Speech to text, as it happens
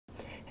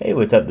Hey,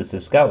 what's up? This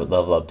is Scott with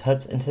Level Up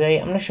Tuts, and today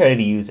I'm going to show you how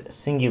to use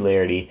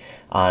Singularity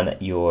on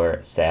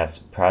your Sass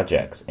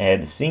projects.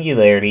 And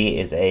Singularity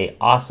is a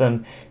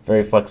awesome,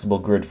 very flexible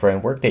grid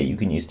framework that you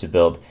can use to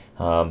build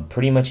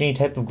pretty much any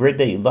type of grid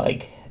that you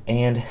like.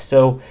 And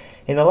so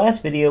in the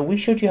last video, we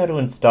showed you how to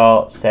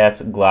install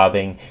Sass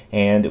globbing,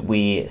 and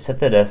we set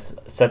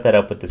that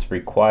up with this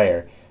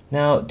require.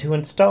 Now, to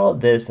install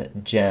this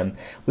gem,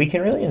 we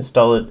can really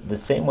install it the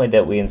same way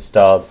that we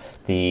installed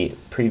the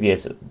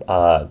previous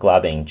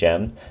globbing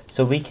gem.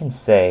 So we can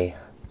say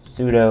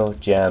sudo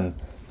gem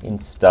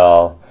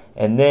install,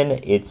 and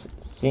then it's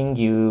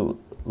Singularity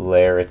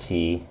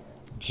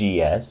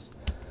GS.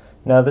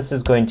 Now this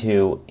is going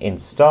to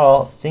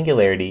install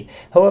Singularity.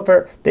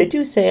 However, they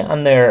do say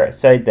on their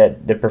site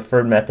that the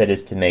preferred method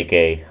is to make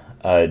a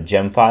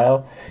gem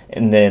file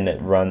and then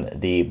run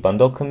the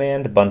bundle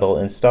command, bundle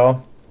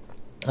install.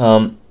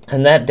 And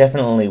that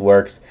definitely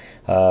works,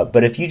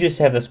 but if you just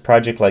have this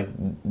project like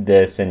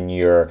this and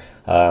you're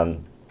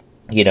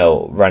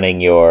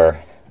running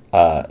your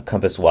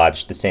compass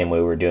watch the same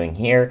way we're doing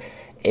here,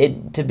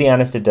 to be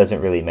honest, it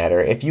doesn't really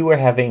matter. If you were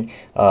having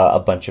a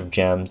bunch of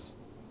gems,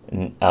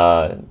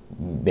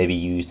 maybe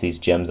you use these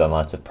gems on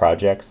lots of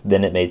projects,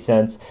 then it made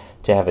sense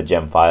to have a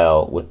gem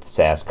file with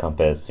Sass,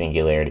 compass,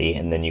 Singularity,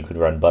 and then you could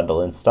run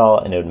bundle install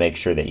and it would make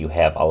sure that you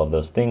have all of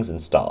those things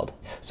installed.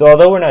 So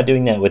although we're not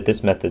doing that with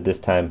this method this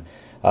time,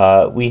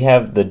 we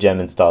have the gem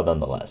installed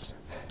nonetheless.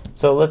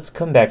 So let's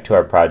come back to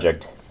our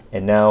project,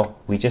 and now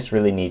we just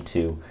really need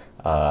to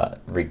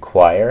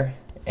require,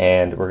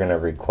 and we're going to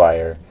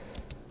require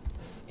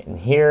in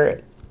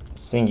here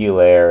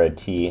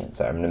Singularity,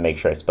 sorry, I'm going to make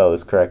sure I spell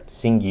this correct,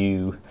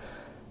 Singularity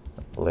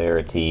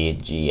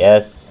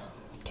GS,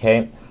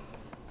 okay.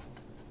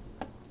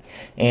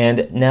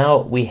 And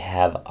now we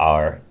have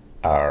our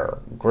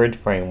grid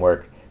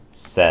framework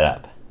set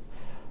up.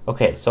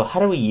 Okay, so how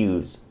do we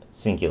use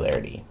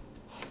Singularity?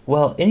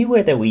 Well,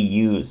 anywhere that we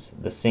use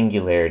the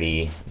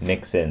Singularity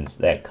mix-ins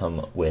that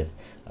come with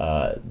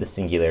the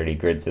Singularity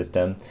Grid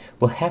System,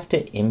 we'll have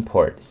to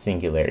import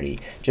Singularity,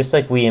 just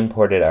like we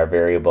imported our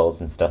variables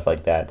and stuff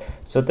like that.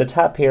 So at the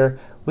top here,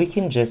 we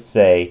can just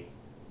say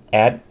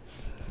add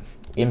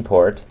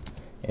import,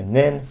 and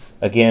then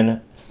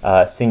again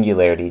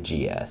Singularity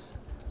GS,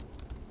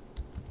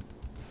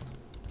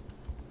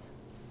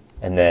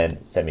 and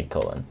then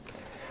semicolon.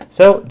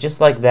 So just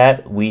like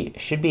that, we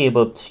should be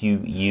able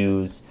to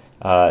use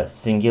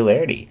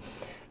Singularity.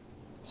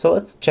 So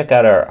let's check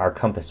out our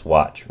compass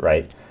watch,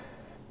 right?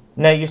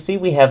 Now you see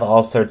we have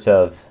all sorts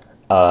of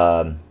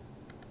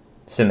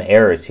some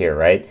errors here,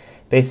 right?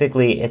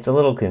 Basically, it's a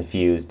little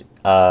confused,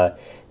 and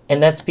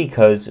that's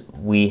because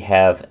we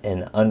have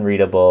an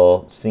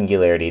unreadable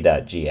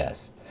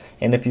Singularity.gs.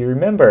 And if you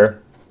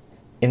remember,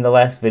 in the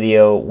last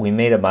video, we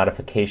made a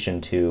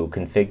modification to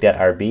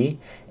config.rb,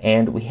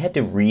 and we had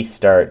to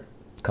restart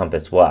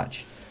compass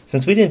watch.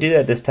 Since we didn't do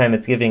that this time,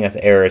 it's giving us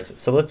errors.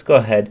 So let's go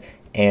ahead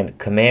and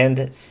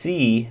Command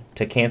C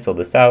to cancel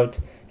this out,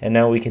 and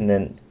now we can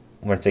then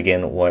once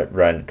again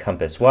run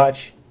compass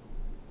watch,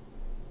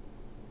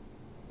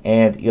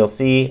 and you'll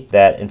see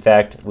that in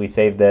fact we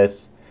saved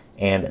this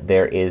and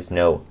there is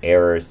no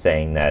errors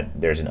saying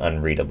that there's an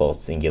unreadable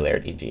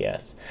Singularity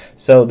GS.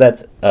 So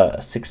that's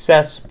a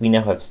success. We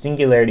now have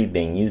Singularity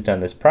being used on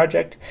this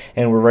project,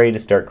 and we're ready to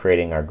start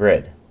creating our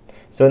grid.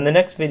 So in the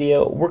next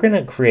video, we're going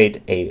to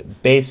create a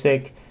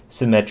basic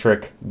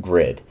symmetric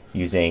grid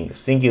using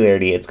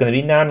Singularity. It's going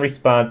to be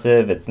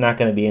non-responsive, it's not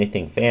going to be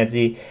anything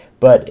fancy,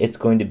 but it's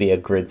going to be a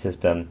grid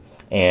system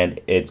and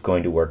it's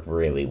going to work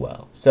really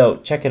well. So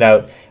check it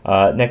out.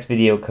 Next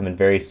video coming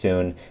very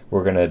soon.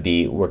 We're going to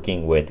be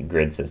working with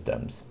grid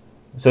systems.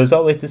 So as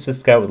always, this is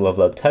Scott with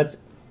Level Up Tuts.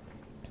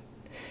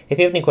 If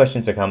you have any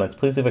questions or comments,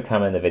 please leave a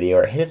comment in the video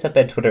or hit us up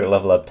at Twitter at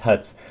Level Up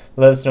Tuts.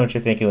 Let us know what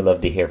you're thinking. We'd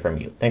love to hear from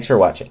you. Thanks for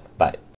watching. Bye.